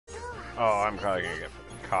Oh, I'm probably gonna get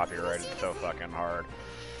copyrighted so fucking hard.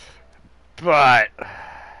 But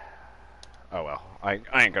oh well, I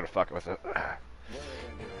ain't gonna fuck with it.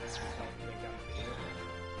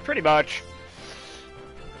 Pretty much.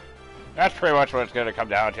 That's pretty much what it's gonna come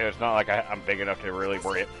down to. It's not like I'm big enough to really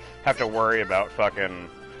have to worry about fucking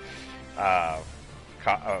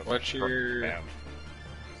what's your man.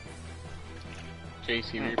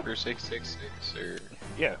 JC Reaper 666 or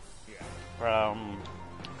yeah.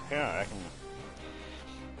 Yeah, I can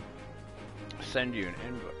send you an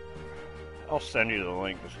invite. I'll send you the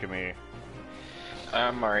link. Just give me.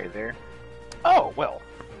 I'm already there. Oh well.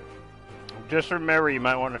 Just remember, you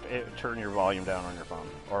might want to turn your volume down on your phone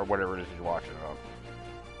or whatever it is you're watching it on.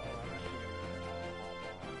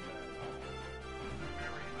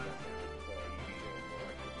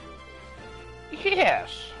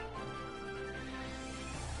 Yes.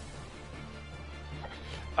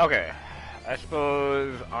 Okay. I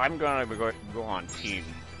suppose I'm gonna go on Team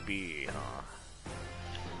B, huh?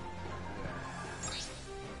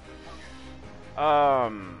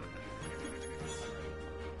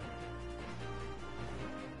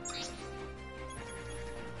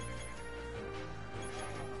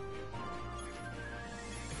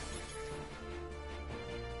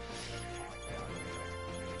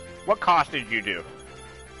 What cost did you do?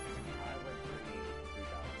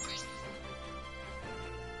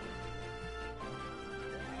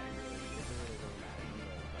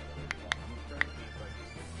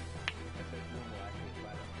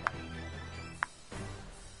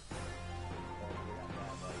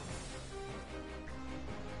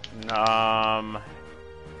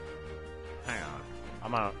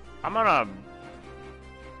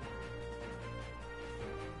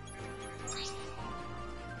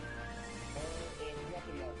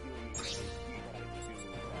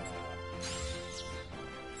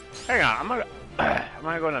 Hang on. I'm gonna. Hang on, I'm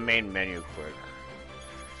gonna go in the main menu quick.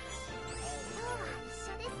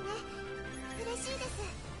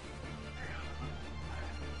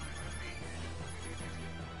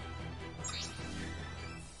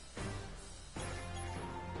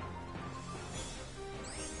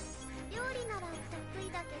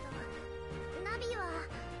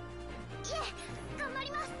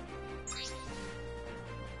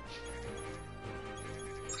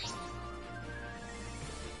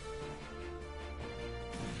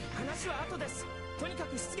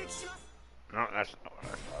 No, that's not what I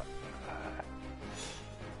thought.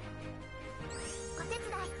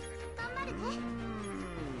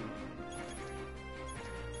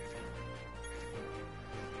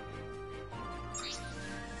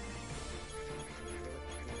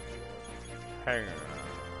 Hang on.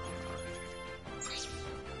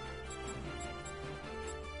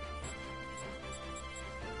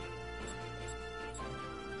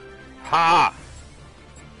 Ha!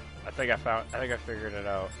 I think I figured it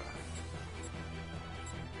out.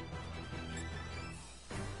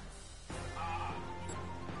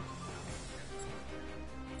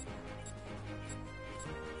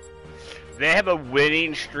 They have a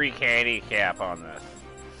winning streak handicap on this.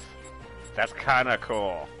 That's kind of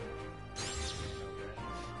cool.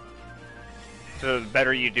 So the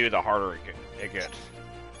better you do, the harder it gets.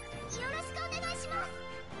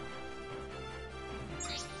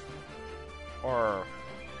 Or...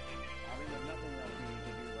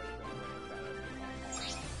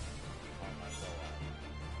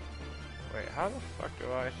 Wait, how the fuck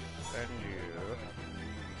do I send you?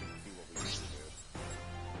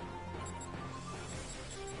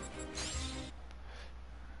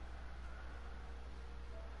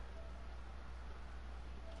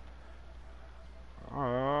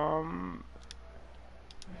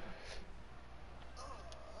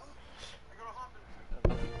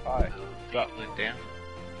 Hi. Got it down.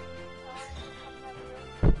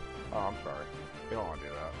 Oh, I'm sorry. You don't want to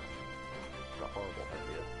do that. It's a horrible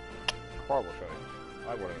idea. Horrible choice. I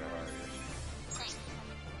wouldn't have hired you.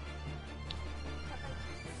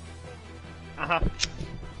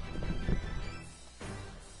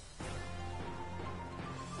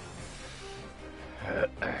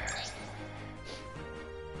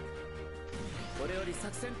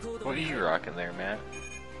 What are you rocking there, Matt?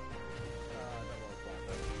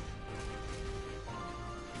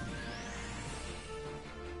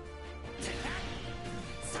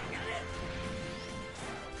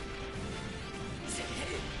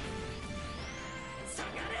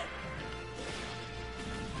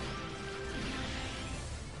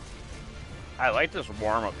 I like this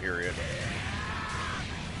warm-up period.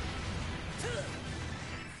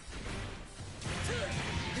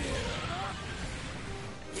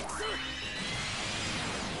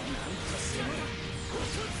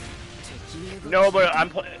 No, but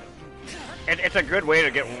It's a good way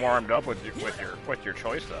to get warmed up with your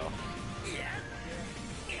choice, though.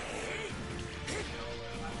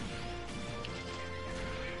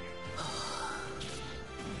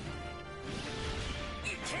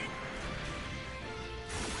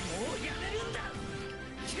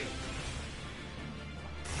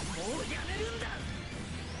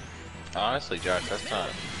 Honestly, Josh, that's not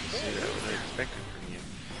the suit I would have expected from you.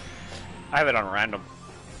 I have it on random.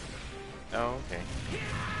 Oh, okay.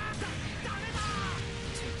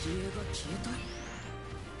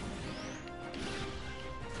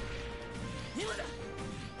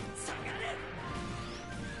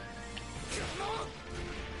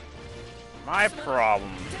 My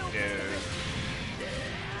problem is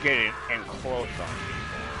getting in close on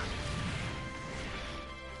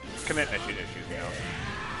people. Commitment issues, you know.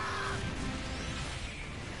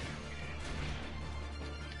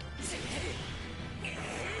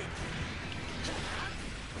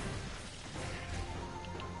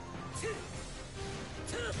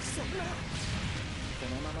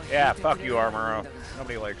 Yeah, fuck you, Armoro.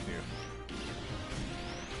 Nobody likes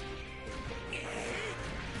you.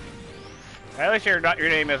 At least your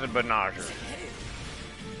name isn't Benager.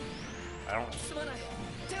 I don't.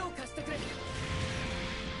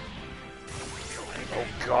 Oh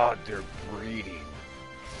God, they're breeding.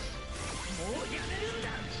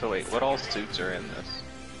 So wait, what all suits are in this?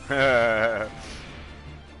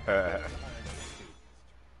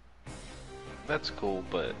 That's cool,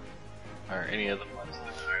 but are any of the ones that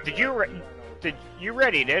I Did you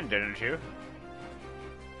ready in, didn't you?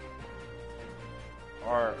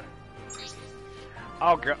 Or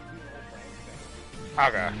oh God.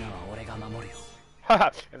 Okay.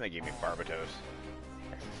 And they gave me Barbatos.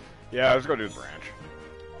 Yeah, let's go do the branch.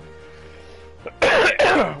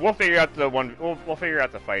 We'll figure out the one. We'll figure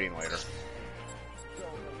out the fighting later.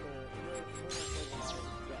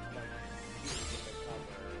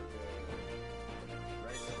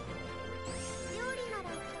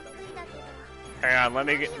 Hang on, let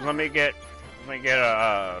me get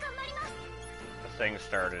a thing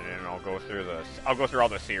started, and I'll go through this. I'll go through all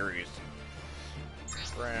the series.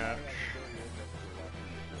 Branch.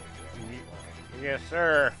 Yes,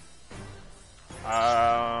 sir.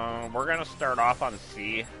 We're gonna start off on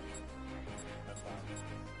C.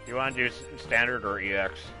 You want to do standard or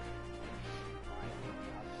EX?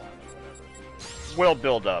 We'll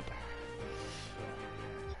build up.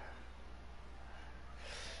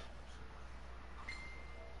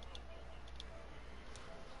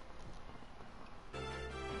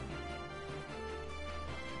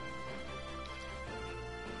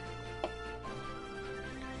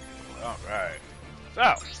 Alright.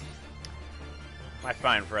 So, my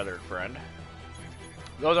fine feathered friend.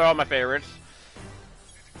 Those are all my favorites.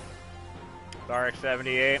 Tharek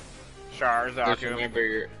 78,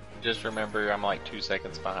 Charizard. Just remember, I'm like 2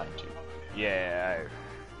 seconds behind you. Yeah,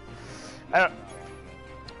 I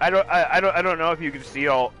don't know if you can see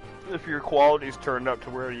if your quality's turned up to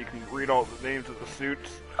where you can read all the names of the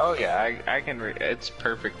suits. Oh yeah, I can read. It's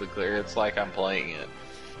perfectly clear. It's like I'm playing it.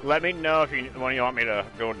 Let me know if when you want me to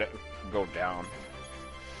go down.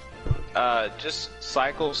 Just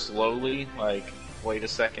cycle slowly, like wait a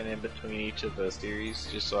second in between each of the series,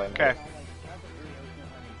 just so I know. Okay.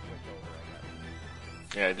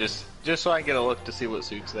 Yeah, just so I get a look to see what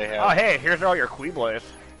suits they have. Oh hey, here's all your Quiblays.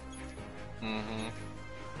 Mm-hmm.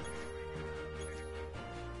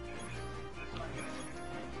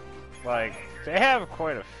 Like, they have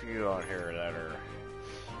quite a few on here that are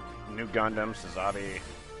new Gundam, Suzabi.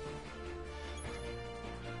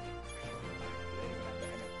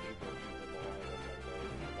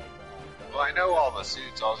 Well, I know all the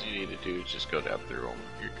suits. All you need to do is just go down through them.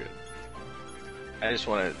 You're good. I just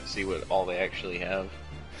want to see what all they actually have.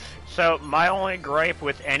 So, my only gripe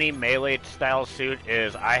with any melee-style suit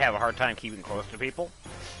is I have a hard time keeping close to people.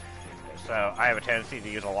 So, I have a tendency to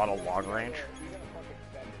use a lot of long range.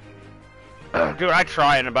 Dude, I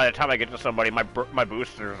try, and by the time I get to somebody, my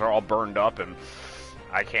boosters are all burned up, and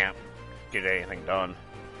I can't get anything done.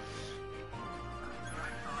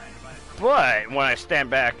 But when I stand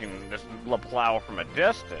back and just plow from a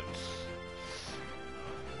distance,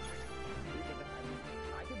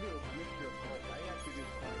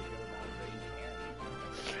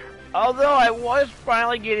 although I was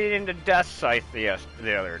finally getting into Death Scythe the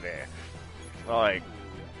other day, like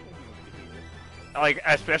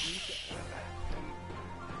especially.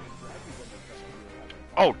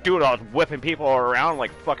 Oh, dude, I was whipping people around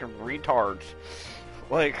like fucking retards.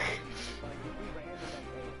 Like,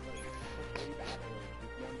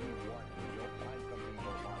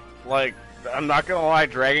 I'm not gonna lie,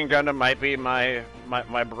 Dragon Gundam might be my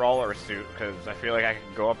brawler suit, because I feel like I can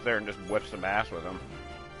go up there and just whip some ass with him.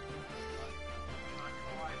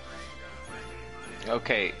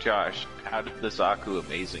 Okay, Josh, how did the Zaku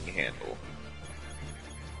Amazing handle?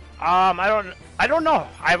 I don't know.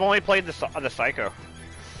 I've only played the Psycho.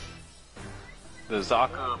 The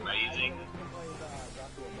Zaku Amazing?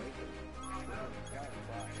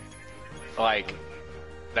 Like,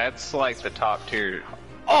 that's like the top tier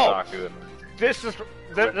Zaku. This is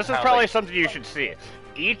probably something you should see.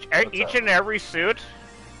 Each and every suit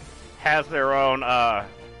has their own.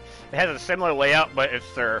 It has a similar layout, but it's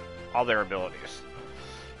all their abilities,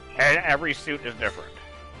 and every suit is different.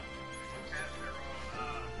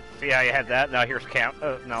 See how you had that? Now here's count.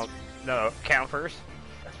 No, count first,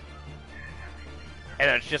 and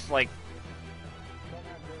it's just like.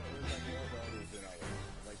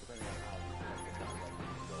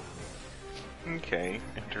 Okay,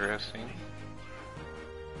 interesting.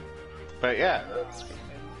 But yeah, that's...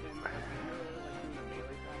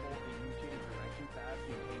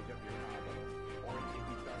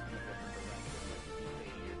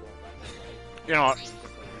 You know what?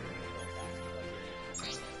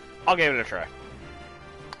 I'll give it a try.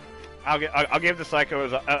 I'll give the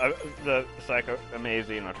Psycho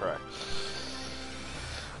Amazing a try.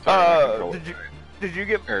 Did you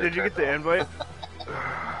get the invite?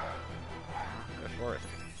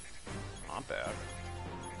 Not bad.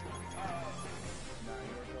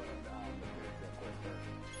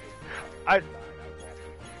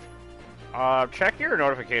 Check your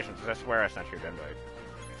notifications. I swear I sent you an invite.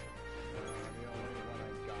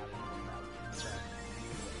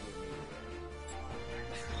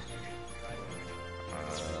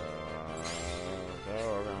 So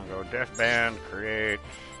we're gonna go Death Band, create.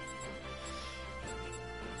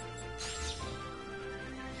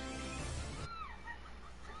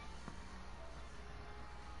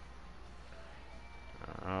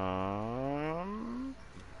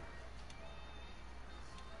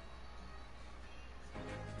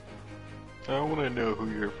 I want to know who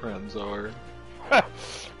your friends are.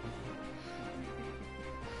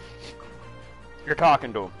 You're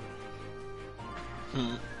talking to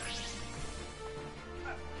him.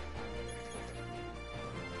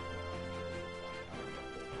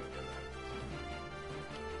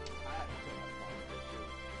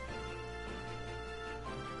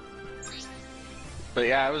 But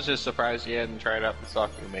yeah, I was just surprised you hadn't tried out the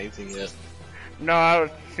Zaku Amazing yet. No, I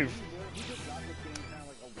was too.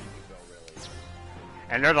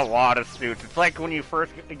 And there's a lot of suits. It's like when you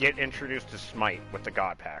first get introduced to Smite with the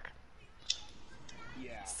God Pack.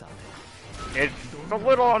 Yeah. It's a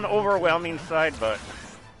little on the overwhelming side, but...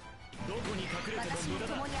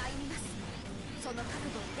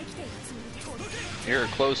 You're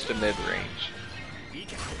close to mid-range.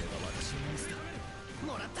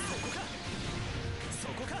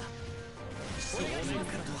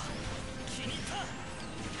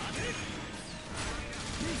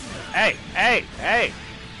 Hey, hey, hey!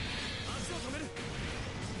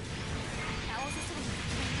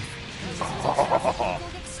 Oh.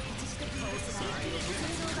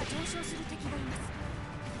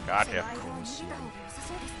 Gotcha.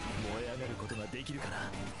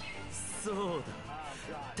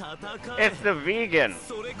 It's the vegan.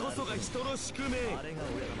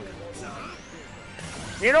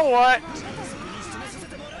 You know what?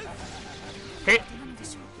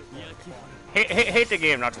 Hate the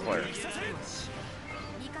game, not the player.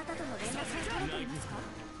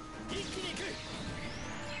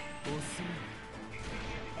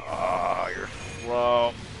 Oh, you're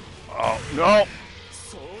slow. Oh, no!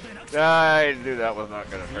 I knew that was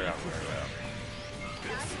not going to turn out very well.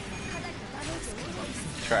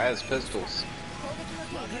 Try his pistols.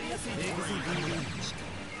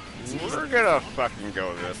 We're gonna fucking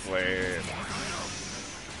go this way.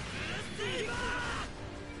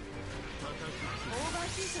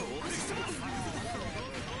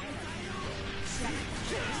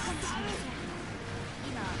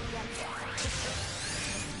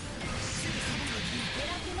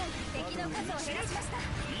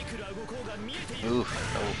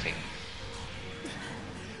 Oof, double team.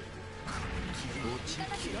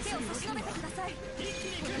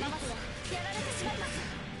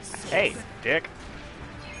 Hey, dick.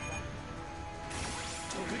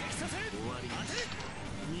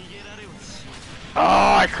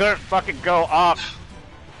 Oh, I couldn't fucking go up.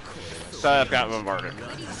 So I've got bombarded.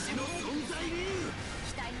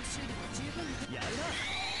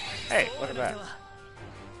 Hey, look at that.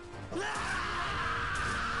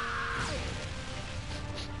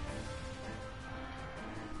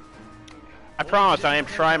 I promise I am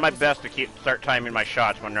trying my best to start timing my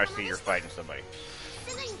shots when I see you're fighting somebody.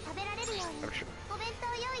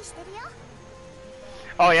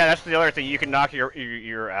 Oh yeah, that's the other thing. You can knock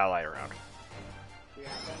your ally around.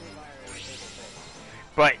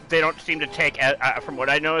 But they don't seem to take, from what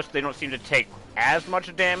I noticed, they don't seem to take as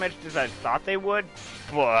much damage as I thought they would.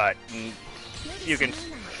 But you can,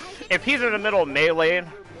 if he's in the middle of melee,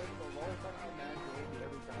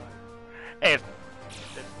 hey,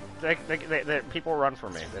 people run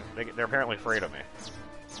for me. They're apparently afraid of me.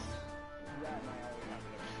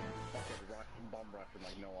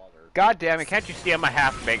 God damn it! Can't you see I'm a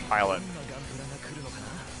half-baked pilot?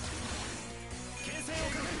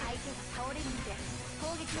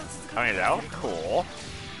 I mean, that was cool.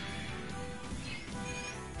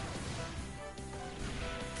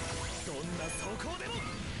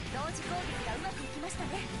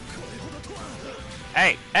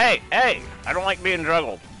 Hey, hey, hey! I don't like being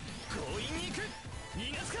juggled.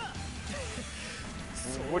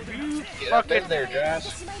 Would you fucking... there,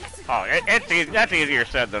 Josh. Oh, that's easier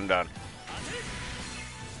said than done.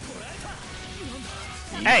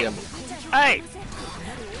 Hey! Hey!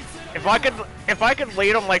 If I could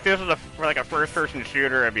lead them like this is like a first-person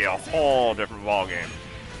shooter, it'd be a whole different ballgame.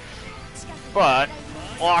 But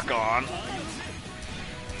lock on.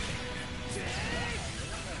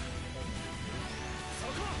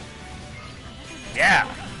 Yeah.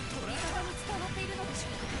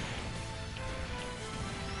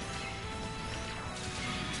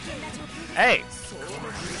 Hey.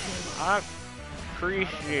 I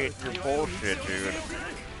appreciate your bullshit, dude.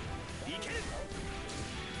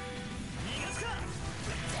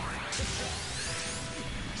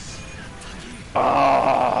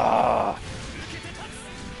 I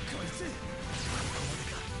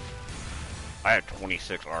have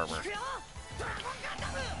 26 armor.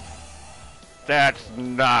 That's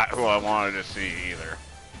not who I wanted to see either.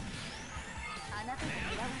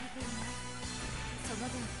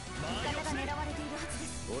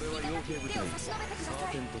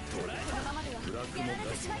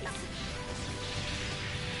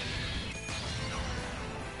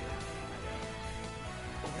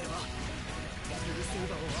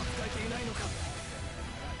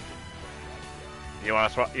 You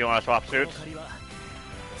wanna swap suits?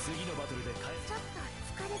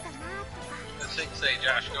 Say,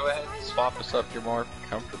 Josh, go ahead. Swap us up. You're more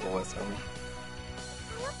comfortable with them.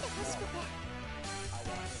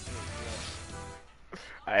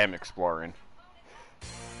 I am exploring.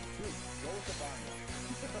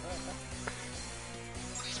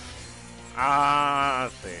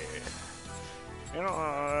 Let's see. You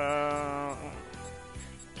know,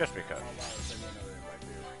 just because.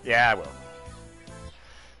 Yeah, I will.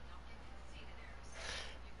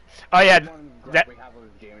 Oh yeah, that. We have with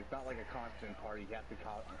this game. It's not like a constant party. You have to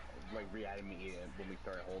like reanimate it when we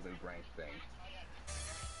start holding branch things.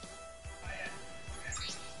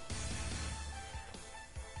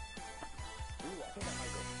 Ooh, I think I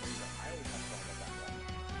might go freedom. I always have fun with that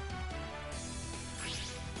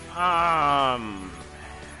one.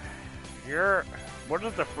 What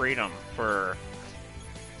is the freedom for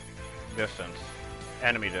distance?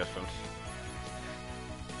 Enemy distance.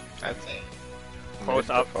 I'd say.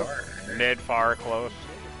 Close up, mid, far, close.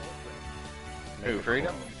 Who,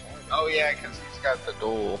 freedom? Oh yeah, because he's got the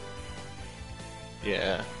dual.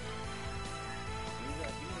 Yeah.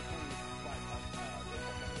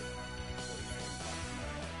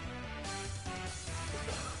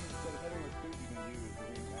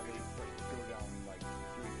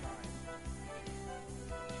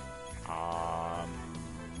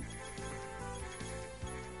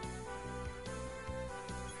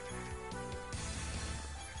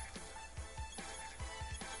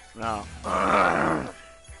 No.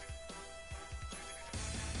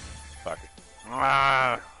 Fuck it.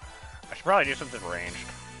 I should probably do something ranged.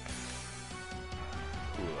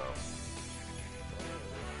 Cool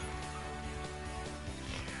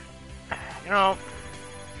though. You know,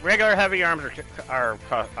 regular heavy arms are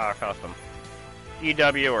custom.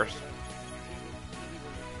 EW or.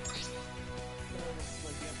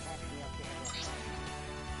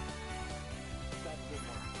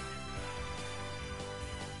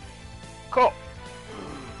 Cool.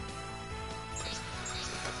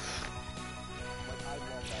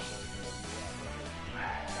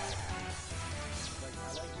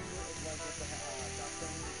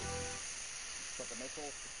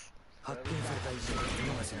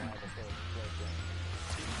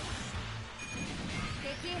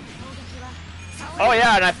 Oh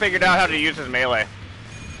yeah, and I figured out how to use his melee.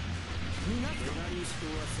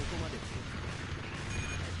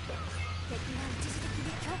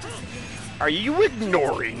 Are you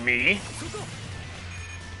ignoring me?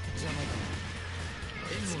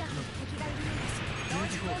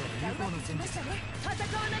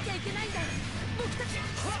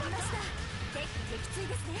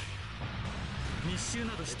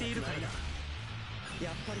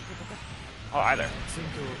 Oh, hi there.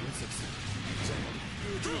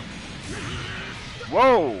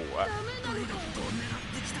 Whoa!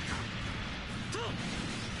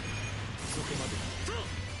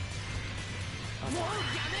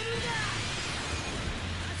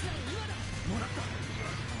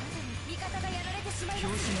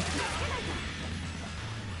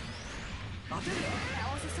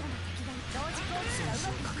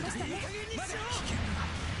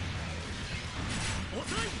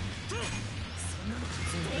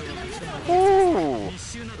 Ooh.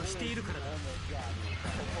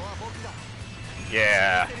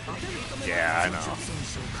 Yeah. Yeah, I know.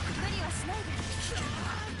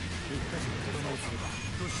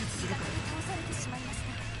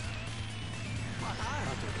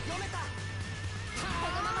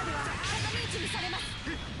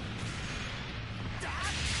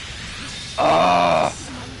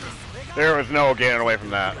 There was no getting away from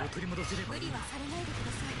that.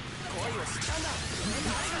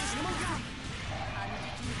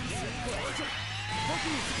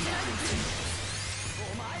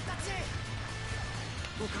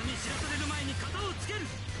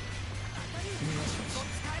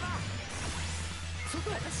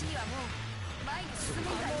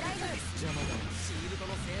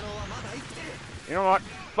 You know what?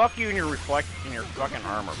 Fuck you and your in your fucking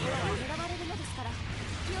armor, bro.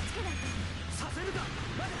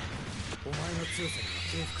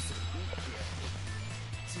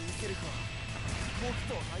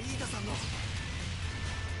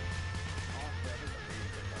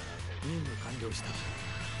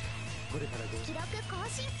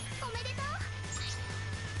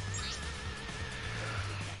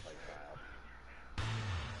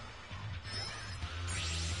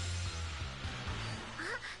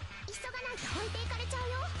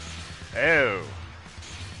 Oh.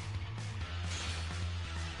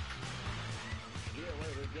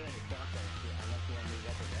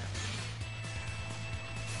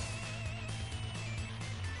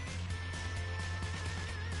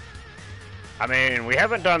 I mean, we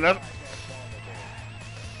haven't done this.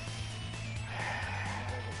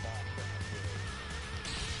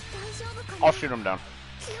 I'll shoot him down.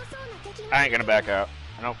 I ain't gonna back out.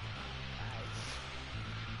 Nope.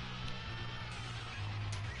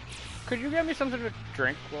 Could you get me something to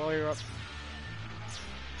drink while you're up?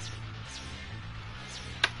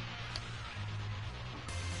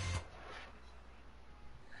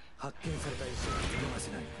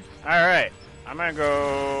 Alright, I'm gonna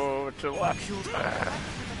go to the left.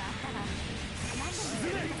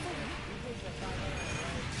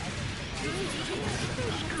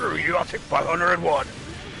 Screw you, I'll take 501.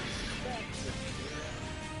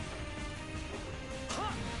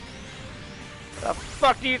 The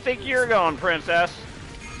fuck do you think you're going, princess?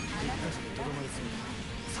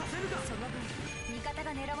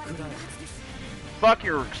 Fuck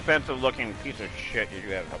your expensive looking piece of shit you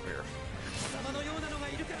have up here.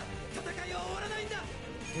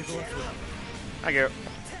 Thank you.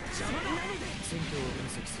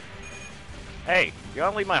 Hey, you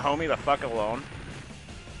wanna leave my homie the fuck alone?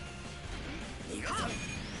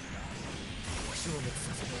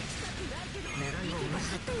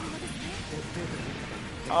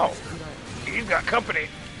 Oh, you've got company.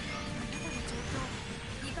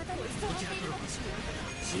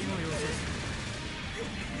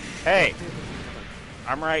 Hey,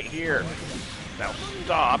 I'm right here. Now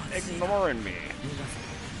stop ignoring me.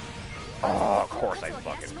 Oh, of course I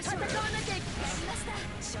fucking did.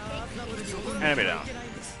 Enemy down.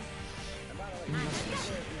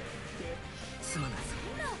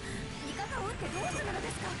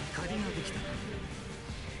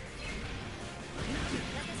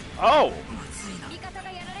 Oh!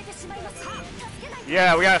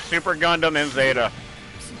 Yeah, we got Super Gundam and Zeta.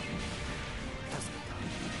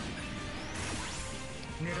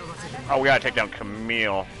 Oh, we gotta take down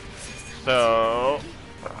Camille. So...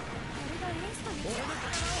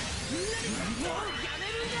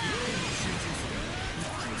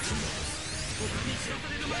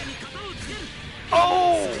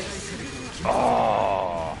 Oh!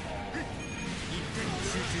 Oh!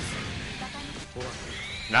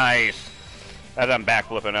 Nice. As I'm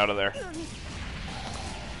backflipping out of there.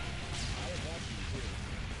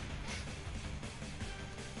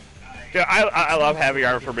 Dude, I love Heavy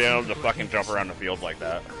Arms for being able to fucking jump around the field like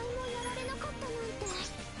that.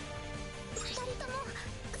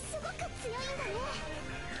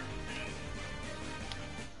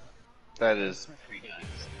 That is pretty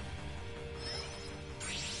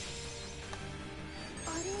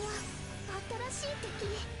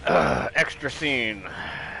nice. Extra scene.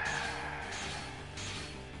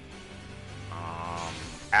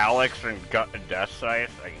 Alex and Death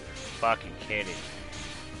Scythe? Are you fucking kidding me?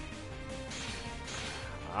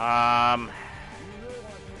 I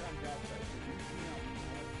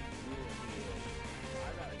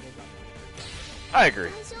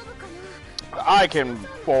agree. I can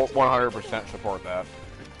 100% support that.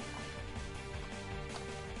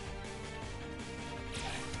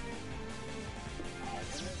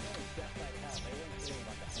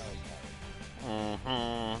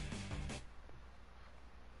 Mm-hmm.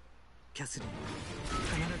 キャスリン、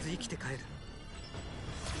必ず生きて帰る。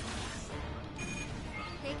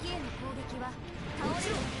敵への攻撃は倒れ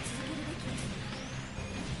るまで続けるべきです。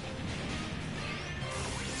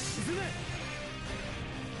沈め。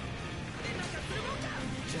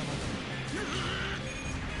邪魔だ。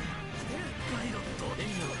パイロット、援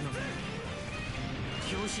護不能。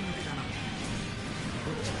拍子抜けだな。ど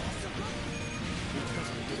っちだ。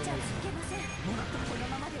じゃあ続けません。この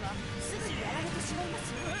ままではすぐにやられてしまいま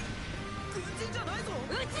すよ。軍人じゃないぞ。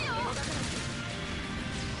撃つよ。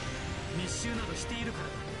密集などしているから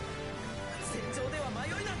だ。戦場では迷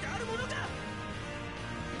いなんてあるものか。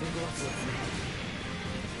デゴワスを詰め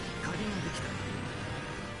鍵ができた。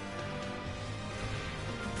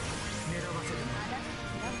狙わせるな。あなたの嫌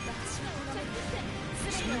わった橋のこの目で全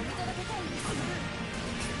てを見届けたいんです。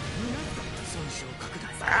損傷拡大。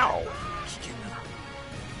危険だな。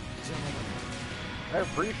邪魔だ。I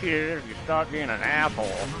appreciate it if you stop being an asshole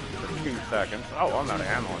for 2 seconds. Oh, I'm not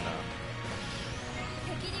ammo now.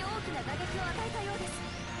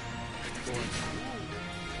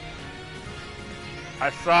 I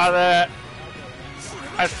saw that.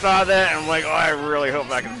 And I'm like, oh, I really hope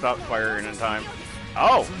I can stop firing in time.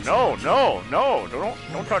 Oh, no, don't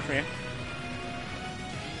touch me.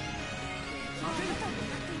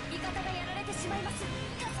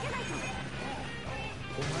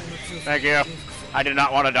 Thank you. I did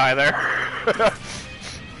not want to die there.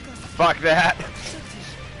 Fuck that.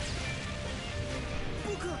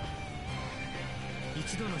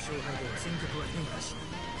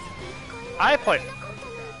 I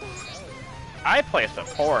play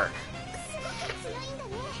support.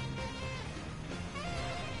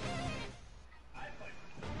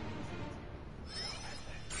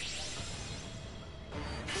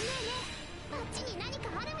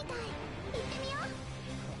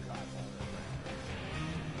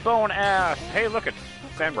 Bone ass. Hey, look at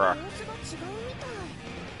Sandbrock.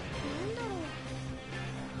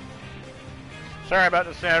 Sorry about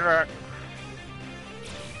the Sandrock.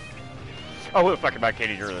 Oh, who the fuck am I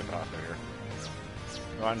kidding? You're really off here.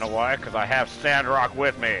 You wanna know why? Because I have Sandrock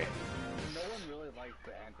with me. No one really likes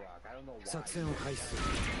Sandrock. I don't know why.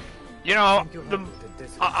 You know,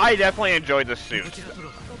 I definitely enjoyed the suit.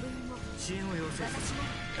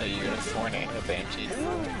 Are you gonna fornate a Banshee?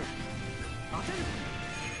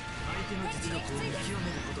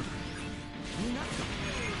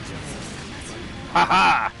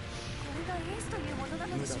 Haha!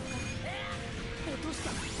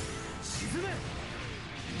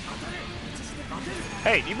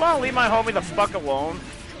 Hey, do you want to leave my homie the fuck alone?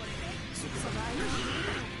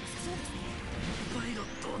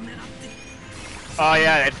 Oh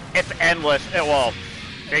yeah, it's endless.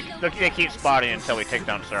 They keep spotting until we take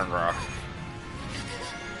down Cernrock.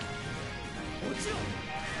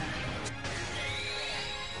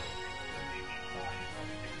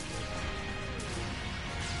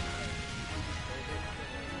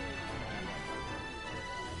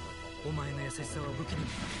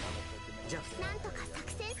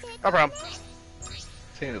 No problem.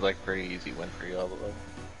 Seems like pretty easy win for you all the way.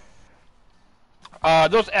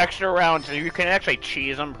 Those extra rounds, you can actually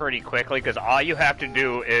cheese them pretty quickly because all you have to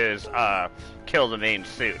do is kill the main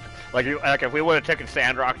suit. Like if we would have taken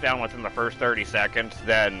Sandrock down within the first 30 seconds,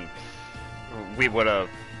 then we would have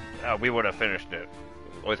finished it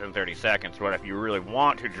within 30 seconds. But if you really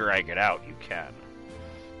want to drag it out, you can.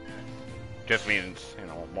 Just means, you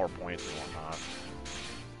know, more points and whatnot.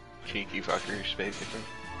 Cheeky fuckers, basically.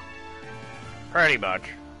 Pretty much.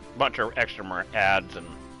 Bunch of extra ads and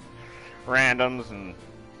randoms and...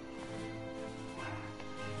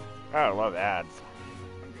 Oh, I love ads.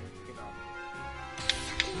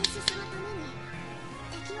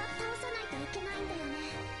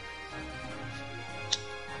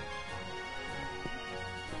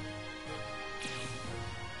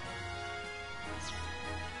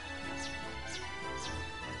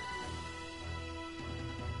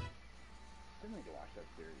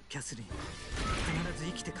 Catherine, 必ず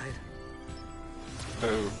生きて帰る。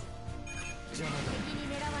Boo. 敵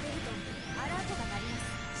に狙われるとアラートが鳴りま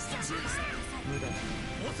す。注意してください。無駄だ。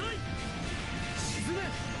遅い。沈め。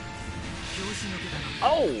拍子抜けだ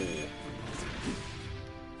な。Oh!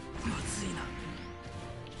 まずいな。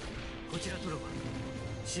こちらトロバ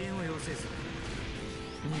支援を要請する。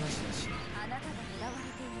逃がしなし。あなたが狙われ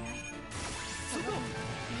ていない。その分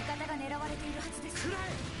味方が狙われているはずです。くら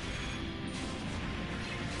え。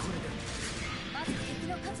これでまず敵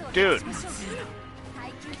の数を減らしましょう。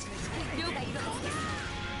耐久値の低い量がいるはずです。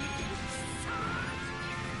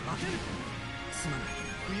当てる。すまない。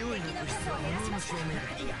不用意な物質は物の証明だ。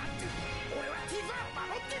俺はティザーを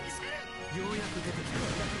守ってみせる。ようやく出てきた。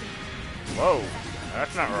Whoa,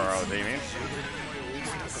 that's not where I was aiming.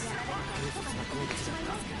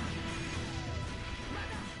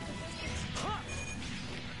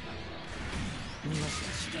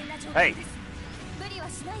 はい。無理は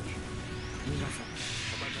しないで。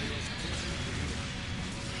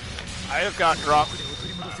 I just got dropped.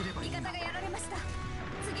 味方がやられました。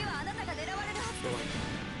次はあなたが狙われるはずで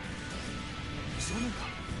す。正面か。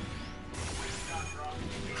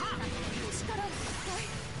力を使い、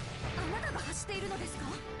あなたが走っているのですか？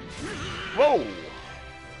 Whoa! パ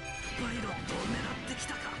イロットを狙ってき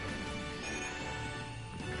たか。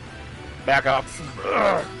 Back up.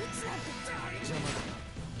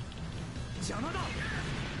 邪魔だ。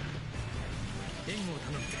援護を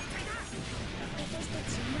頼む。私た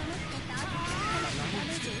ち守ってた。ダメー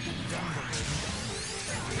ジを受けてた。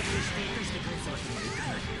決して生かして返すわけにはいか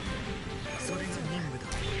ない。それが任務だ。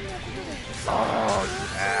Oh,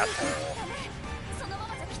 asshole. そのま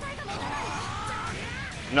まじゃ機体が持たない。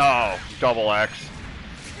 No, double X.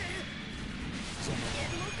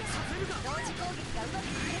 同時攻撃がうまくい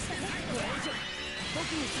きましたね。僕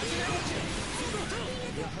にさせられる。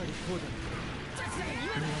やはりこうだ。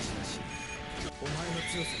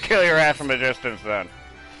 Kill your ass from a distance, then.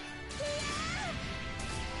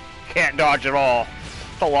 Can't dodge at all.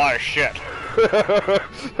 It's a lot of shit.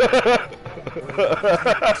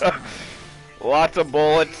 Lots of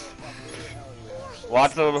bullets.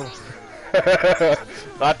 Lots of...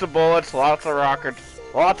 lots of bullets, lots of rockets,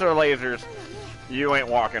 lots of lasers. You ain't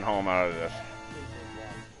walking home out of this.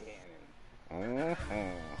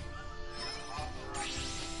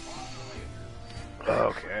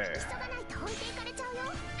 Okay.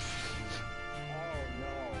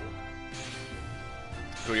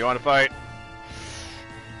 Who do you want to fight?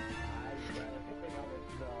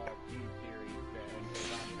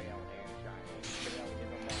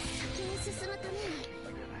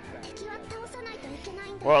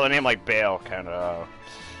 Well, a name like Bale kind of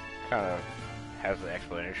has the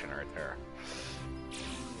explanation right there.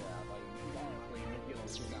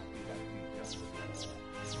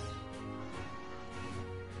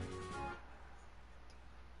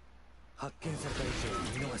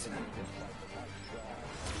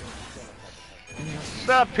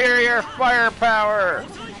 Superior firepower!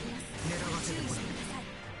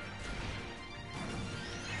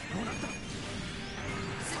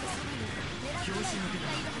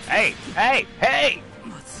 Hey! Hey! Hey!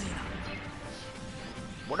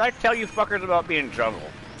 What'd I tell you fuckers about being jungle?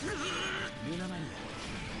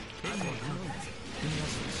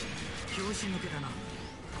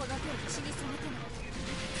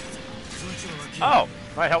 Oh!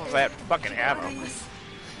 My hell was that fucking ammo?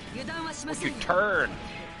 Would you turn?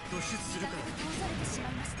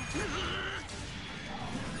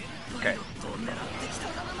 Okay.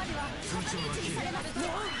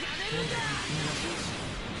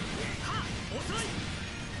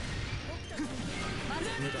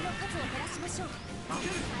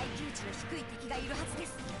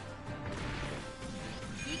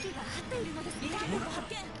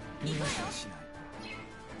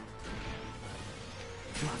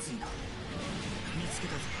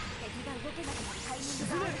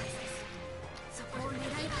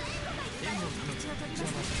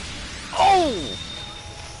 Oh!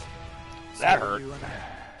 That hurt.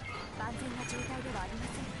 万全な状態ではありま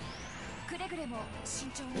せん。くれぐれも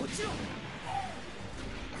慎重に。もちろん。あ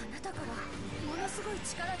なたからものすごい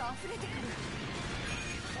力が溢れてくる。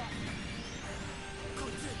こ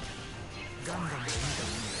いつガンダムを見た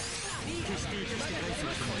もの。決して生かして返す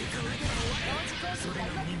わけにはいかない。それが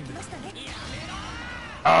任務だ。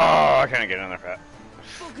Oh, I can't get in there fat.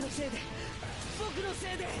 僕のせいで。僕の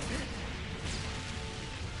せいで。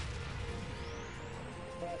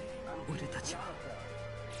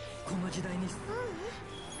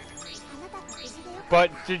 But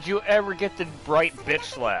did you ever get the bright bitch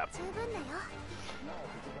slap?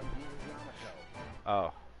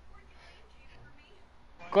 Oh.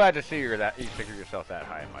 Glad to see you figure yourself that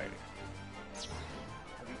high and mighty.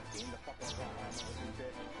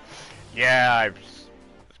 Yeah,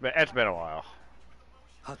 it's been a while.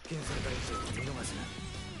 発見された以上見逃すな。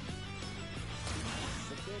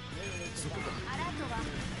そこだ。アラートは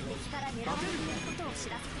敵から狙われていることを知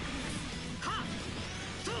らせてくれま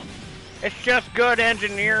す。 It's just good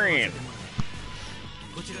engineering.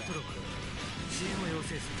 こちらトロパ支援を要請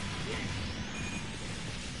する。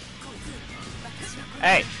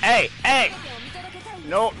 Hey, hey, hey!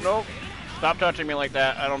 No, no. Stop touching me like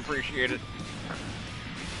that. I don't appreciate it.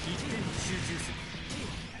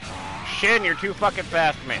 Shin, you're too fucking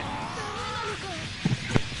fast, man.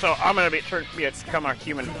 So I'm gonna become a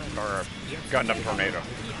human or a Gundam tornado.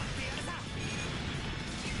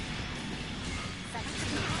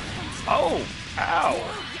 Oh! Ow!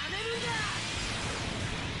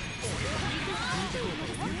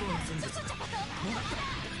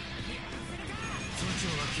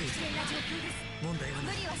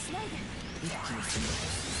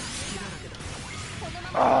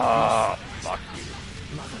 Oh, fuck you.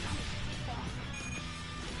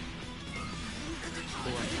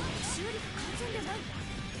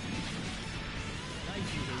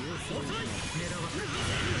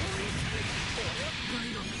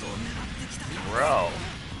 Bro.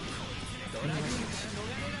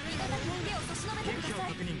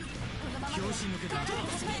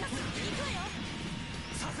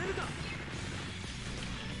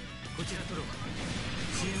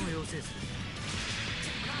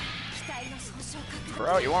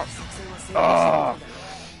 Bro, you want? Oh.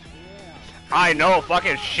 I know,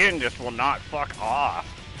 fucking Shin just will not fuck off.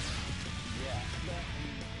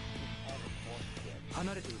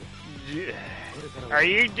 Are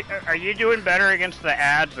you doing better against the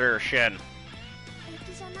ads or Shin?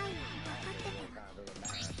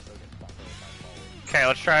 Okay,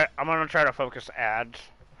 let's try. I'm gonna try to focus ads.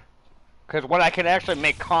 Because when I can actually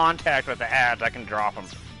make contact with the ads, I can drop them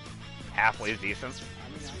halfway decent.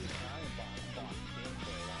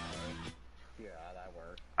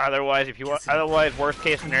 Otherwise, if you want, worst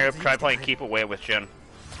case scenario, try playing keep away with Shin.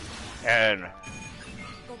 And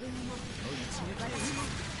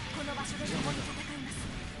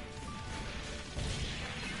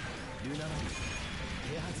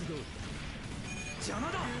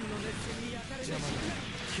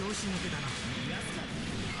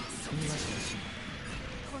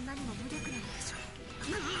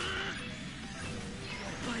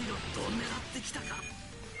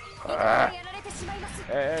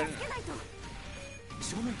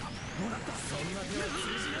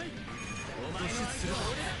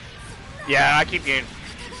yeah, I keep getting.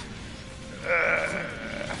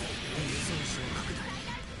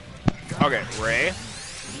 Okay, Ray.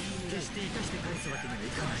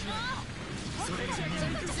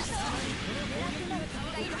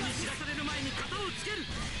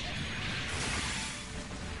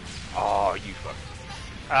 Oh, you fuck.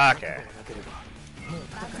 Okay.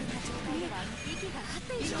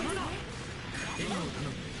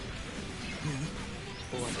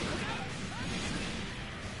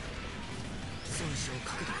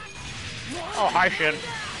 Oh, hi, Shin.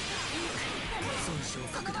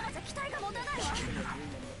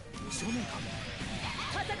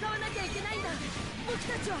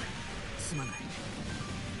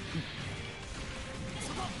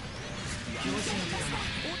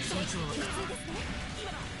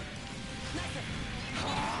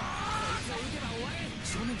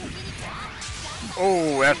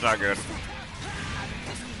 Oh, that's not good.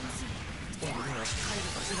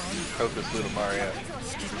 Focus little Mario.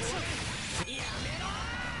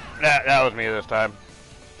 That was me this time.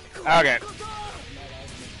 Okay.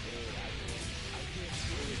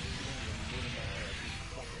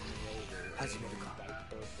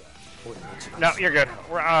 No, you're good.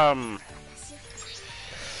 We're,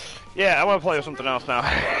 yeah, I want to play with something else now.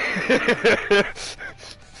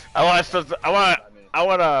 I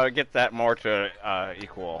want to get that more to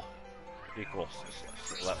equal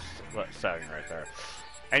setting right there.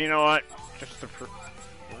 And you know what? Just to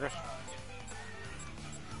we're just.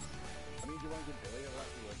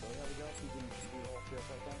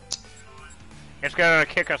 It's gonna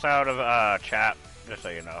kick us out of chat, just so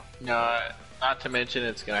you know. No, not to mention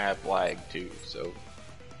it's gonna have lag too. So.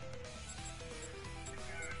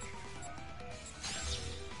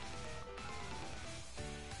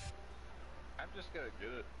 I'm just gonna do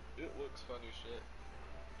it. It looks funny shit.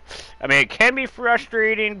 I mean, it can be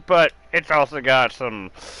frustrating, but it's also got some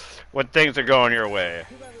when things are going your way.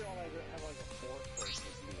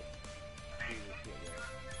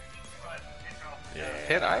 Yeah.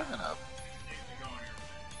 Hit Ivan up.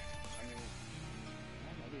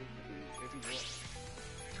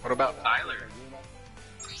 What about Tyler?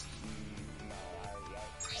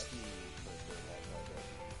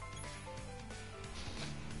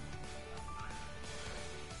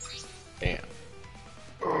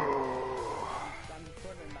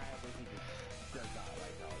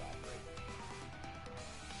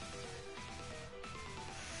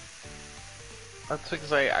 That's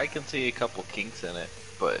because I can see a couple kinks in it,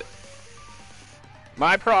 but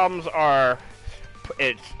My problems are,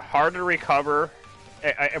 it's hard to recover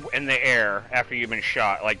in the air after you've been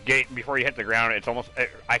shot. Like before you hit the ground, it's almost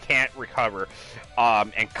I can't recover.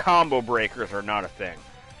 And combo breakers are not a thing.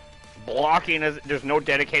 Blocking is there's no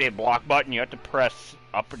dedicated block button. You have to press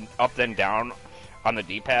up then down on the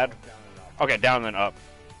D-pad. Okay, down then up,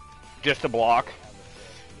 just to block.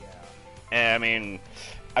 And I mean,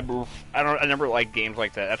 I never liked games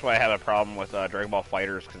like that. That's why I have a problem with Dragon Ball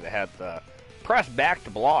FighterZ, because it had the press back to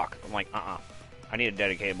block. I'm like, I need a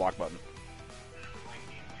dedicated block button.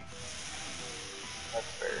 that's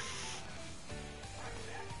fair.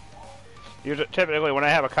 Typically, when I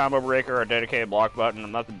have a combo breaker or a dedicated block button,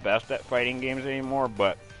 I'm not the best at fighting games anymore,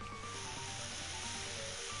 but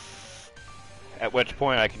at which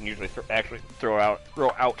point I can usually actually throw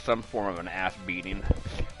out some form of an ass beating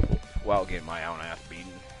while getting my own ass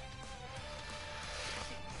beaten.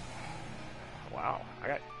 Wow, I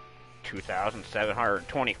got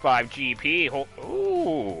 2,725 GP.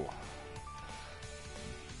 Ooh.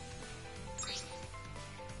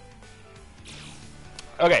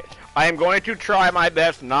 Okay, I am going to try my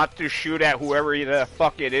best not to shoot at whoever the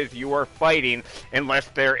fuck it is you are fighting unless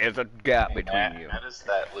there is a gap between you. How does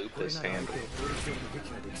that lupus handle?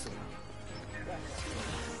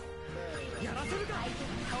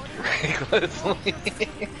 Recklessly.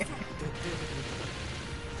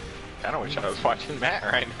 I don't wish I was watching Matt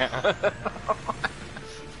right now.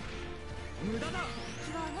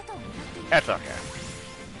 That's okay.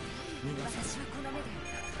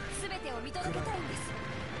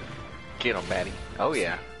 Get him, Matty. Oh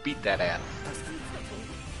yeah, beat that ass.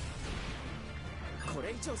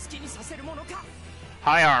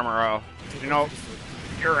 Hi, Armoro. You know,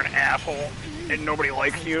 you're an asshole, and nobody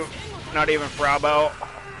likes you. Not even Frabo.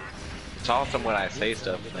 It's awesome when I say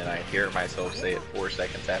stuff and then I hear myself say it 4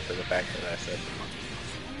 seconds after the fact that I said it.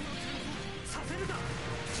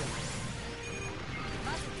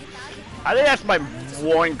 I think that's my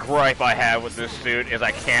one gripe I have with this suit, is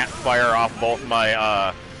I can't fire off both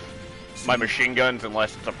my my machine guns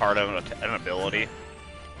unless it's a part of an ability.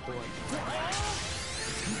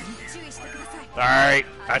 Alright,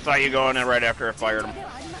 I saw you going in right after I fired him.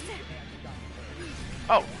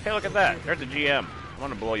 Oh, hey, look at that. There's the GM. I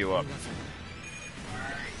want to blow you up.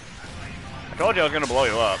 I told you I was going to blow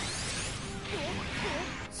you up.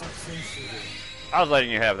 I was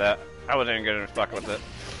letting you have that. I wasn't even getting stuck with it.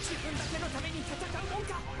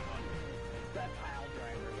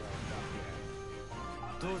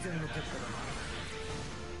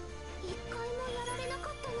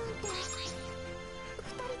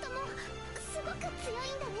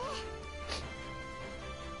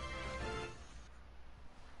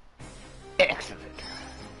 Excellent.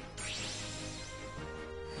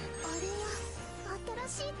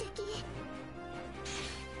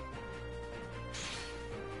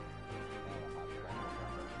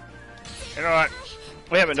 You know what?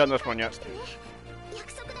 We haven't done this one yet.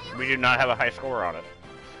 We do not have a high score on it.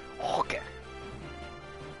 Okay.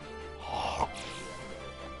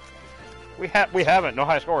 We haven't. No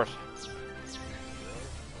high scores.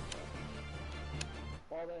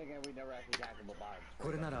 Well, then again, we never actually tackled the bottom.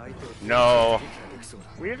 No.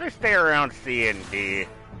 We usually stay around C and D.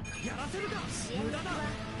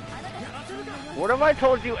 What have I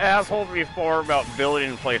told you assholes before about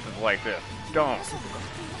building places like this? Don't.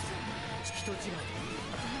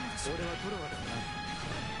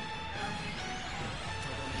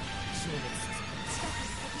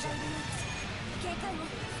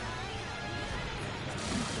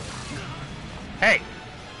 Hey!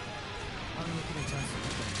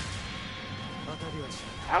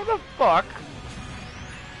 How the fuck?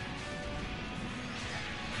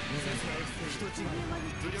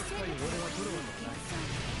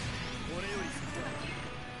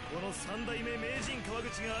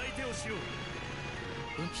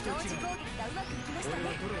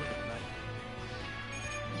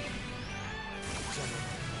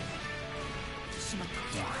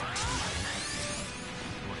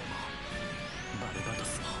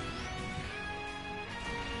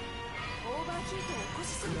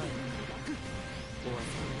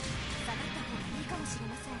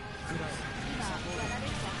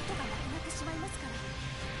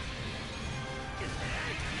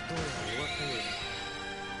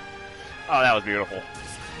 Oh, that was beautiful.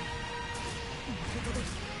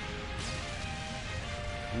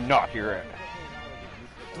 Knock your end.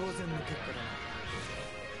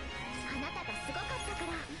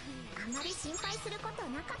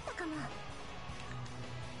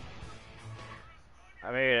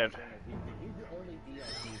 I mean,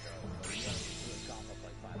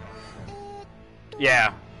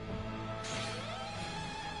 Yeah.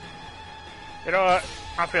 You know what?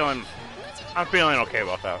 I'm feeling okay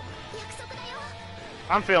about that.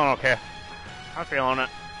 I'm feeling okay. I'm feeling it.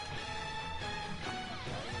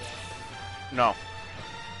 No.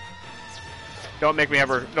 Don't make me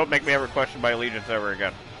ever question my allegiance ever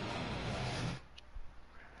again.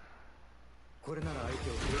 これなら相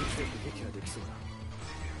手を効率よく撃破できそうだ。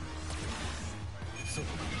そう。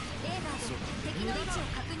レーダーで敵の位置を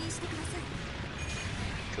確認してください。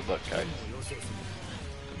 Good luck, guys.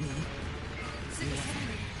 すぐそば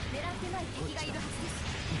に狙ってない敵がいるはずです。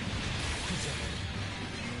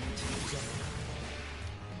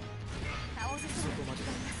倒せそうな敵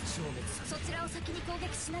がいます。そちらを先に攻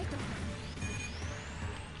撃しないと。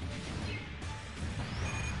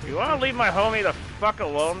 You wanna leave my homie the fuck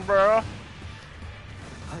alone, bro?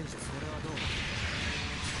 はい、じゃそれはどう？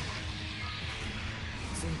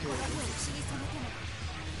戦況を死に染めても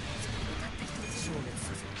そこでたった一つ消滅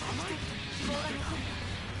させ希望が残る。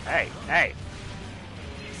 Hey, hey.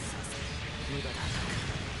 無駄だ。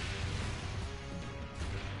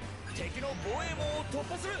敵の防衛網を突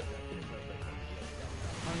破する。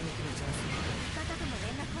反撃のチャンス。味方との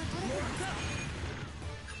連絡は取れていますか？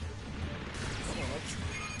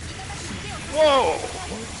 Whoa!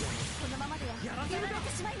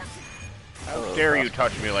 How dare you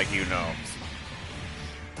touch me like you know?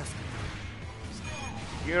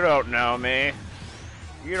 You don't know me.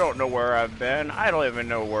 You don't know where I've been. I don't even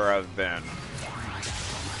know where I've been.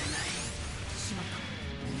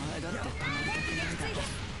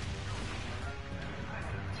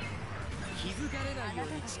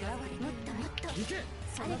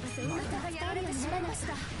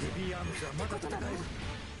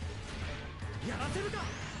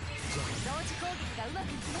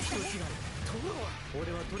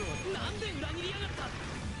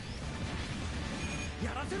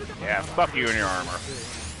 Yeah, fuck you and your armor.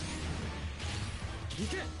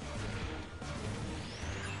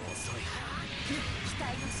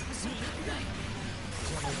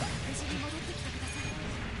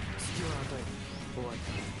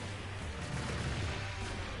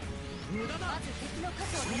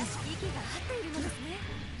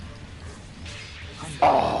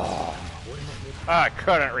 Oh, I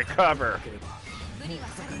couldn't recover.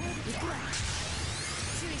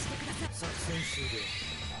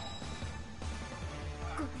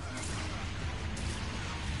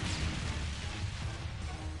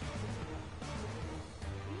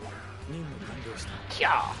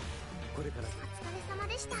 Yeah. お疲れ様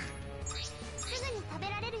でした。すぐに食べ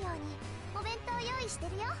られるようにお弁当用意して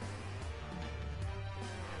るよ。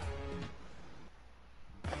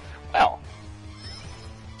 Well,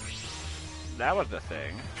 that was the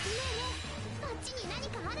thing.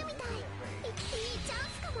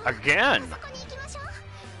 Again?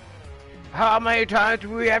 How many times do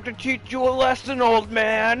we have to teach you a lesson, old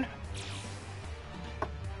man?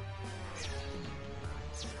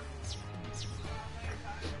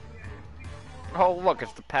 Oh, look,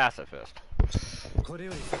 it's the pacifist.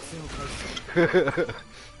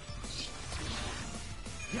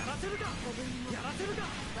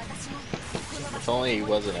 If only he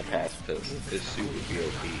wasn't a pacifist, his suit would be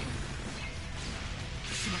OP.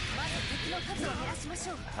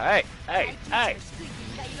 Hey, hey, hey!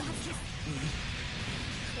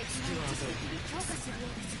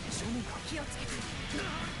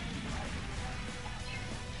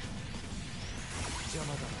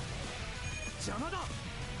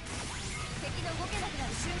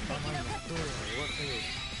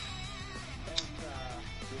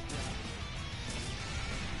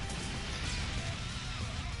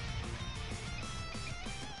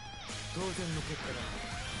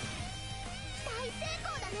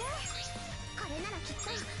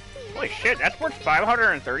 Holy shit, that's worth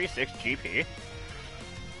 536 GP.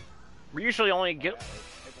 We usually only get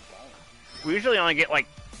like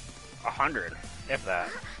 100, if that.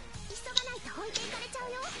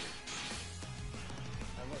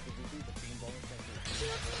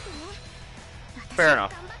 Fair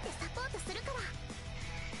enough.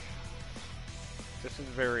 This is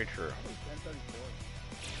very true.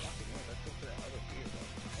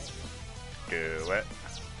 Do it.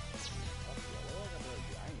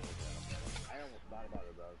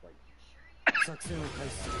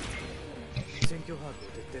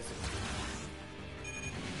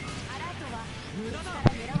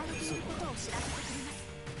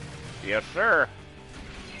 Yes, sir.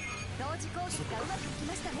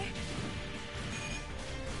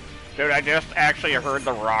 Dude, I just actually heard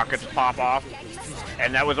the rockets pop off,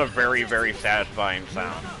 and that was a very, very satisfying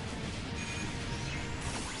sound.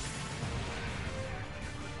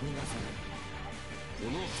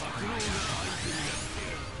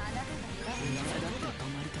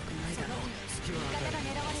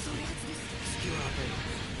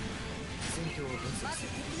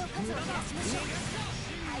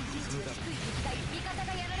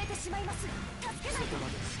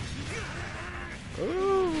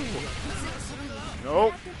 Ooh.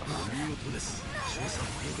 Nope.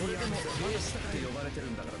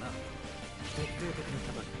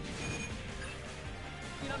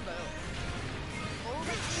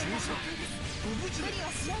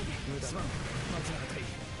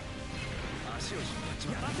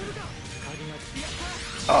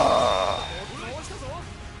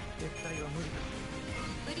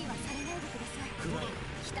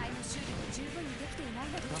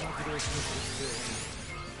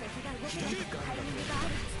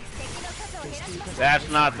 That's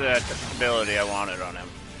not the ability I wanted on him.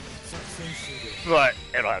 But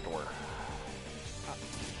it'll have to work.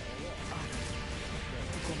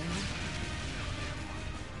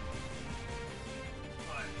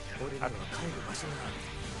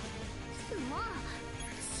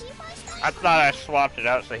 I thought I swapped it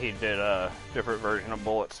out so he did a different version of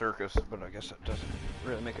Bullet Circus, but I guess it doesn't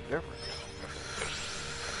really make a difference.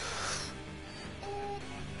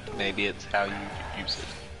 Maybe it's how you use it.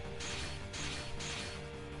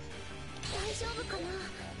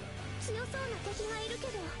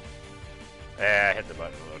 Yeah, I hit the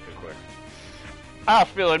button a little too quick. I was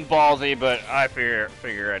feeling ballsy, but I figure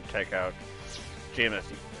I'd take out Jameis.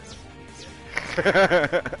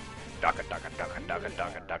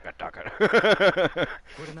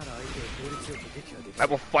 I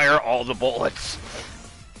will fire all the bullets.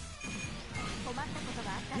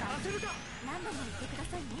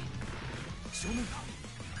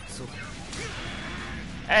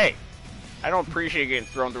 Hey, I don't appreciate getting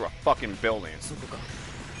thrown through a fucking building.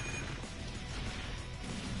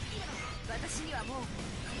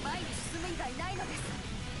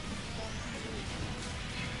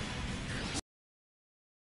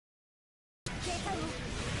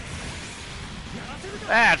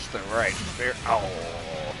 That's the right spirit. Oh.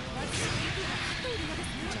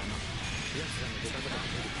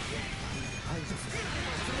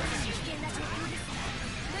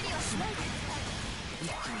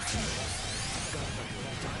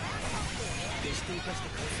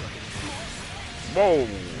 Whoa.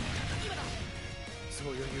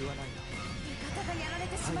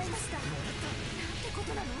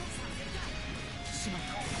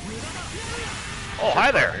 Oh,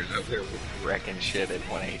 hi there. They're wrecking shit at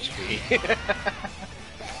 1 HP.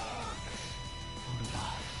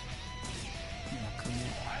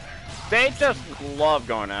 They just love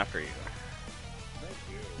going after you.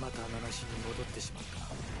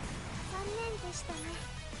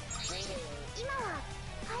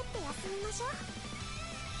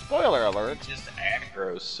 Spoiler alert. It just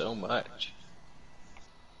aggroes so much.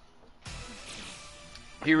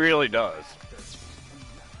 He really does.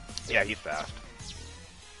 Yeah, he's fast.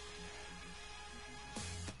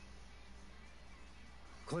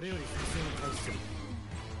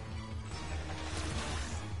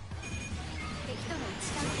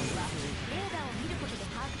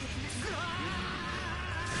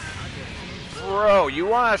 Bro, you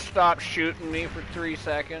wanna stop shooting me for 3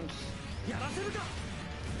 seconds?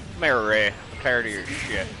 Come here, Ray. I'm tired of your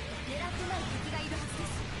shit.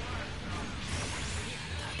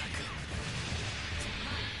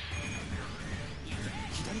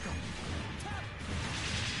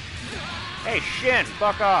 Hey, Shin,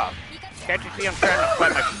 fuck off. Can't you see I'm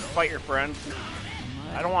trying to fight your friends?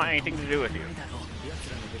 I don't want anything to do with you.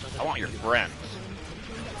 I want your friends.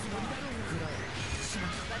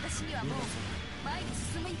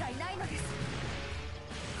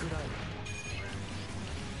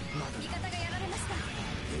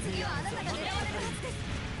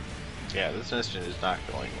 Yeah, this mission is not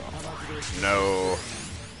going well. No.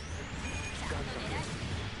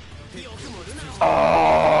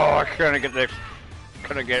 Oh, I couldn't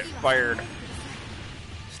get fired.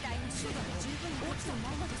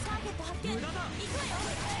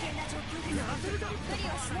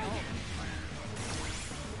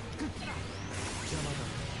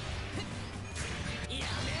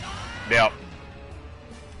 Yep.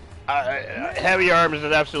 Heavy arms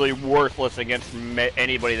is absolutely worthless against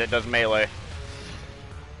anybody that does melee.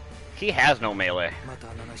 He has no melee.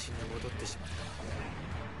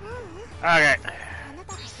 Okay.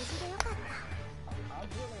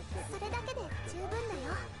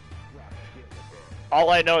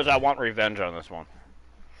 All I know is I want revenge on this one.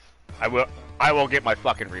 I will get my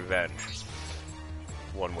fucking revenge.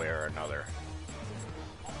 One way or another.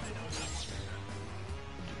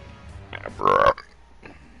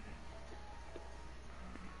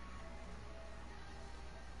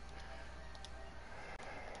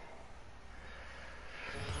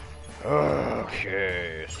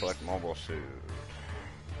 mobile suit.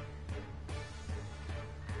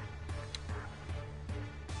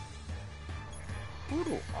 Who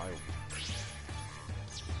do I...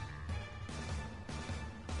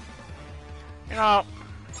 You know,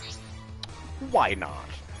 why not?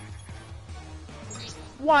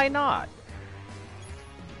 Why not?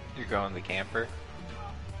 You're going the camper?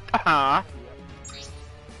 Uh-huh.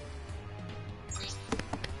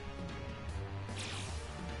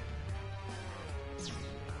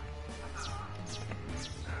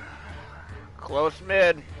 Close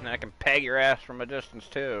mid, and I can peg your ass from a distance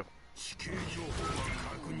too. 地形情報は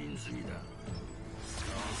確認済みだ。使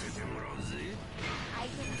わせてもらうぜ。相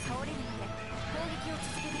手が倒れるまで攻撃を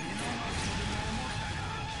続けてください。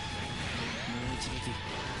もう一撃。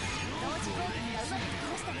同時攻撃がうまくいき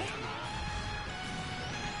ましたね。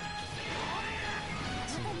あな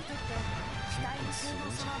たにとって機体の性能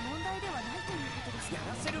差は問題ではないということですか。や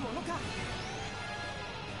らせるものか。こ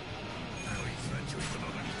いつはちょっとば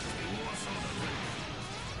かり弱そうだぜ。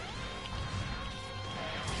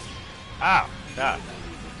 Ah, ah.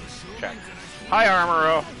 Check. Hi,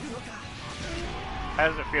 Armoro. How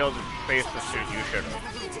does it feel to face the suit you should have?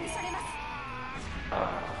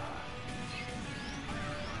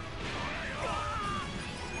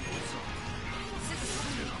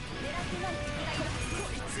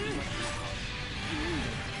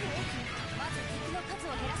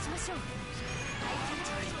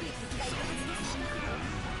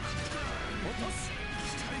 Whoops.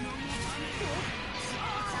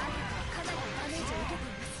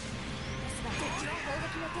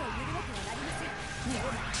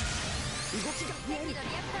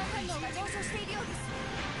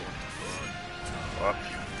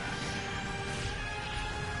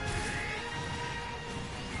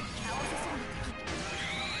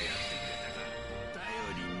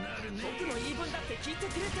 僕の言い分だって聞いてく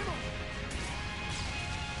れても。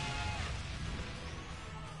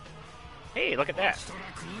 Hey, look at that.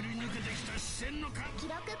 記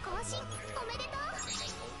録更新おめでとう。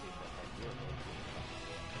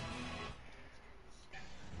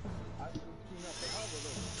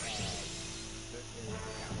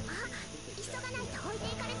急がないと置いてい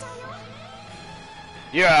かれちゃうよ。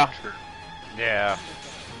 Yeah. Yeah.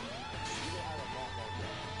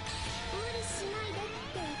 無理しないでっ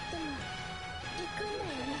て言っても行くんだ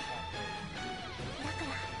よね。だか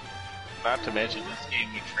ら Not to mention, this game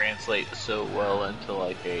you translate so well into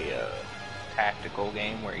like a tactical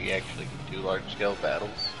game where you actually can do large scale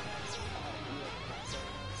battles.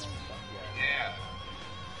 Yeah.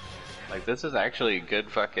 Like, this is actually a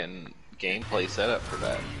good fucking gameplay setup for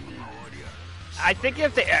that. I think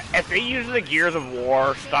if they use the Gears of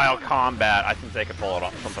War style combat, I think they could pull it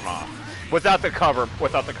off, something off without the cover.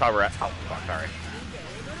 Without the cover. Oh fuck! Sorry.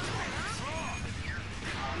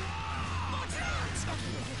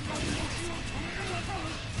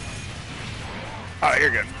 Oh,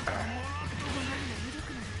 you're good.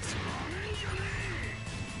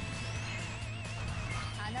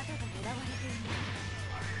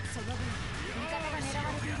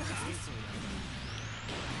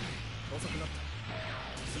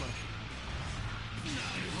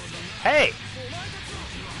 Hey!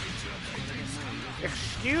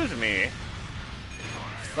 Excuse me,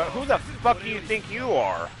 but who the fuck do you think you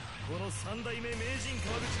are? この三代目名人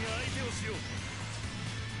川口が相手をしよう。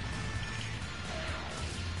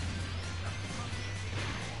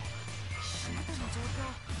あなたの状況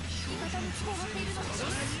味方に伝わっているのでしょう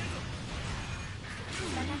か。味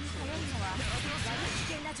方に頼るのは悪い危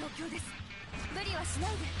険な状況です。無理はしな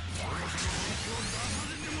いで。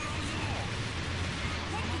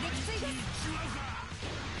敵撃墜です。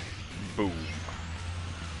 Boom.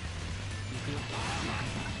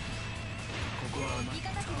 味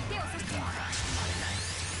方機に手を差しています。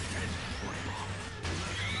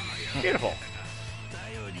 Beautiful.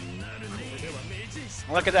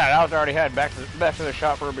 Look at that! I was already heading back to the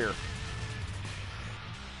shop for a beer.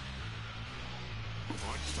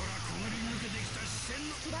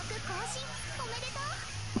 記録更新おめでとう。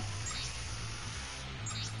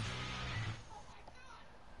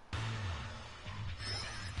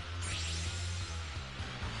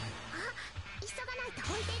あ、急がないと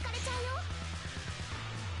置いていかれちゃうよ。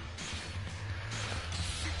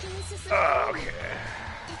先に進んで敵は Okay.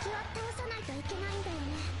 倒さないといけないんだよね。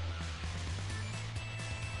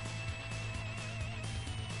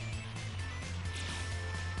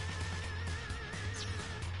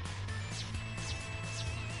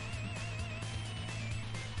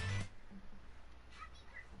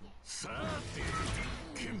 さて、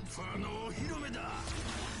ケンパーのお披露目だ。アラ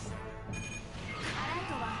イ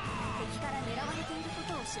トは敵から狙われているこ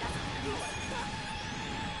とを知らせてくれます。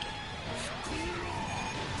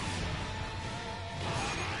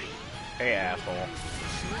Hey, asshole.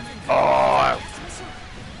 Oh!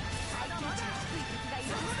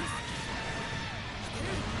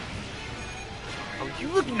 Are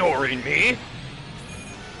you ignoring me?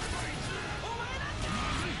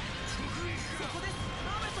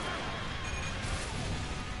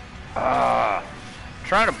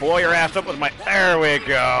 Trying to blow your ass up with my... There we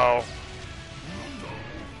go.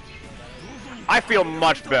 I feel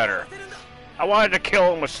much better. I wanted to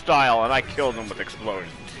kill him with style, and I killed him with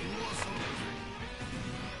explosions.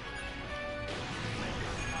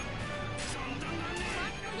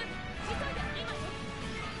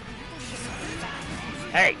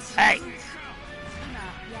 Hey, hey!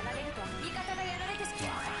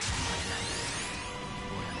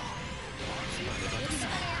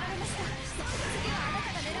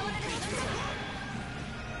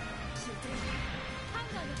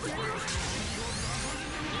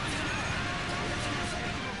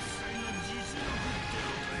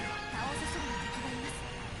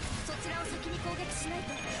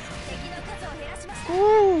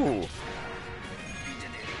 Ooh!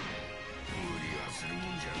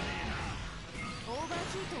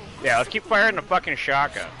 Yeah, let's keep firing the fucking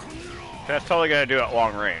shotgun. That's totally gonna do it at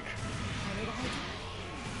long range.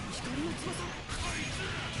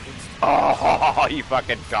 Oh, you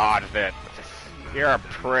fucking dodged it. You're a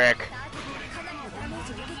prick.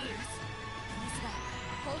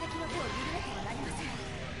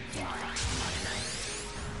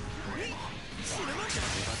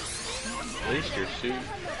 At least your suit.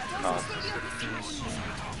 Oh.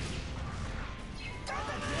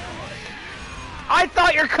 I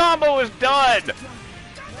thought your combo was done.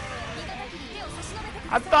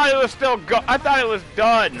 I thought it was still I thought it was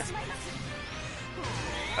done.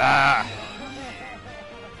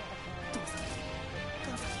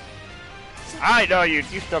 I know you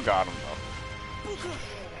still got him though.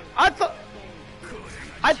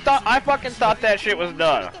 I fucking thought that shit was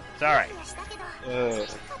done. It's alright.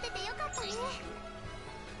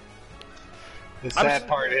 The sad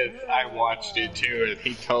part is, I watched it too, and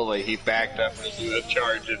he backed up into a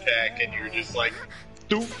charge attack, and you're just like,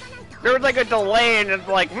 doop. There was like a delay, and it's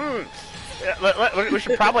like, we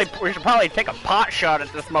should probably take a pot shot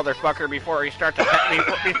at this motherfucker before he starts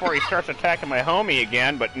attacking my homie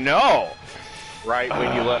again. But no. Right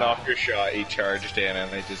when you let off your shot, he charged in, and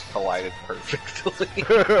they just collided perfectly.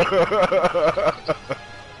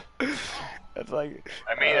 It's like,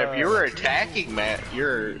 I mean, if you were attacking, Matt,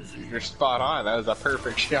 you're spot on. That was a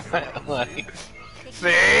perfect shot. Like,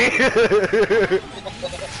 see?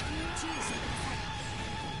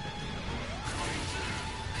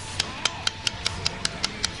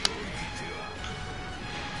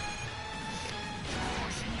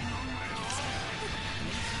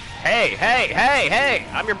 Hey!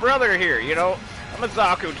 I'm your brother here, you know? I'm a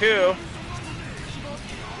Zaku too.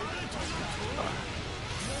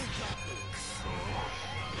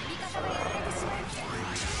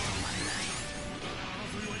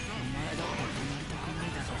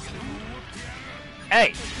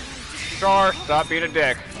 Hey! Star, stop being a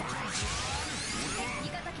dick.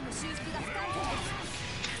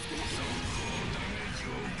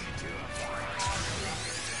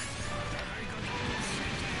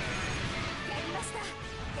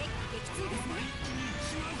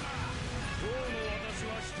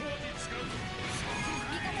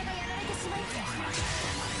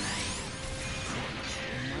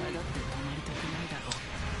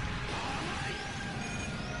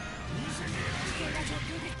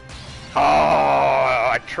 Oh,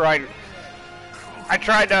 I tried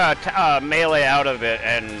to melee out of it,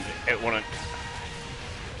 and it wouldn't.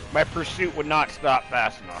 My pursuit would not stop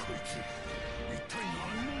fast enough.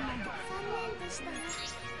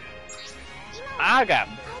 I got.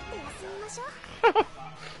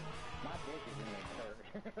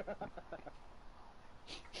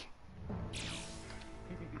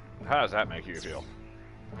 How does that make you feel?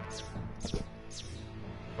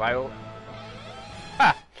 Violet?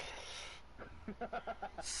 Ha!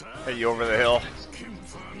 Are you over the hill?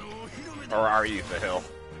 Or are you the hill?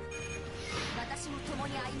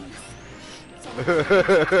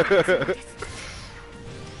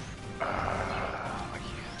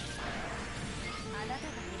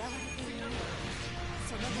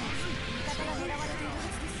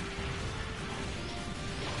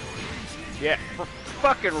 Yeah, for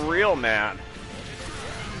fucking real, man.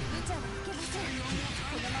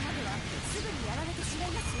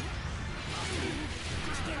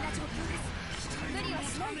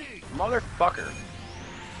 Motherfucker.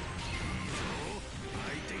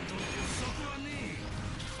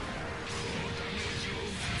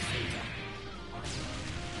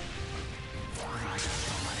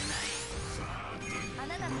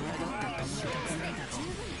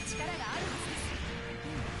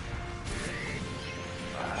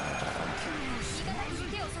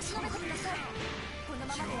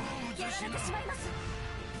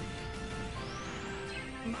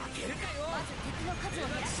 を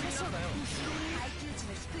減らしましょう。耐久値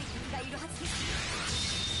の低い敵がいるはずです。危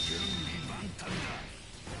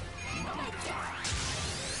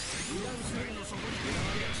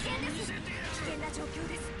険です。危険な状況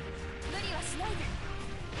です。無理はしないで。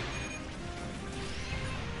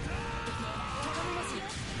頼みますよ。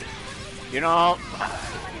 You know, ここ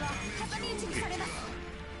までは挟み撃ちにされます。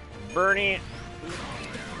 Bernie,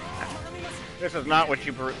 this is not what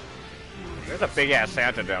you. There's a big ass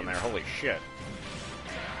Santa down there. Holy shit.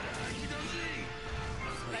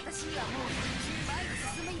 私にはもう前に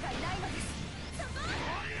進む以外ないのです。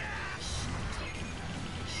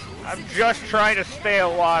 I'm just trying to stay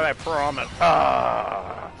alive, I promise.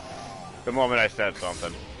 Ah, the moment I said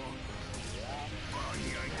something.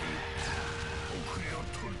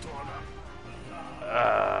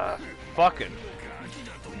 Fucking.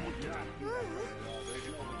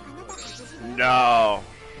 No.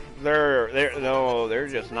 They're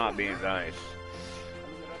just not being nice.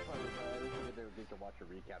 To watch a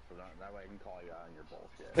recap so that way I can call you out on your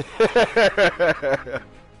bullshit.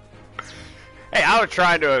 Hey, I was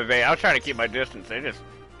trying to evade. I was trying to keep my distance. They just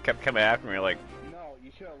kept coming after me like. No,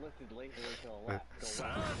 you should have listed later till left.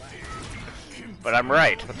 But I'm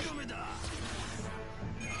right.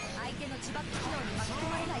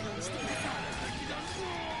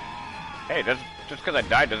 Hey, just because I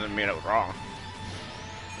died doesn't mean it was wrong.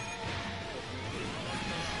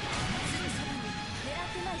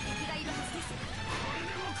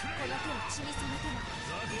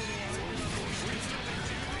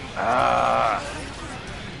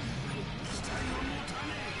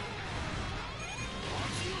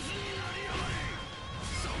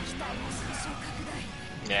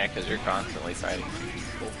 Yeah, because you're constantly fighting two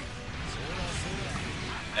people.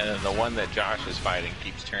 And then the one that Josh is fighting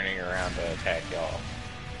keeps turning around to attack y'all.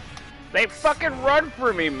 They fucking run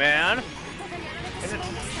for me, man!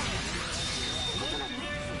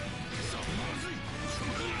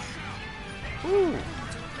 Ooh.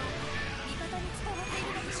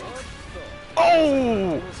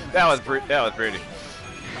 Oh! That was pretty.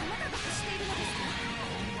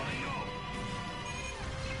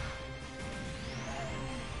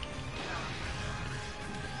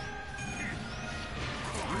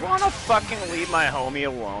 You wanna fucking leave my homie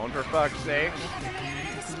alone, for fuck's sake?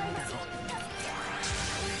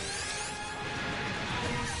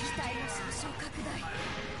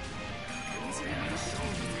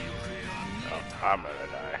 Oh, I'm gonna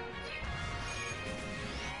die.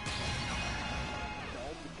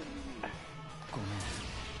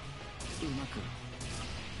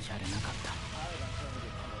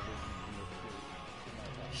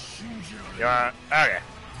 Yeah, okay.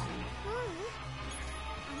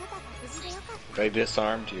 They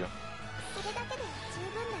disarmed you.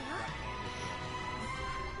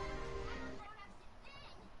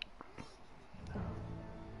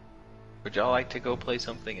 Would y'all like to go play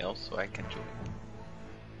something else so I can join?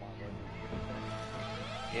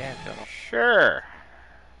 Yeah, if y'all. Sure.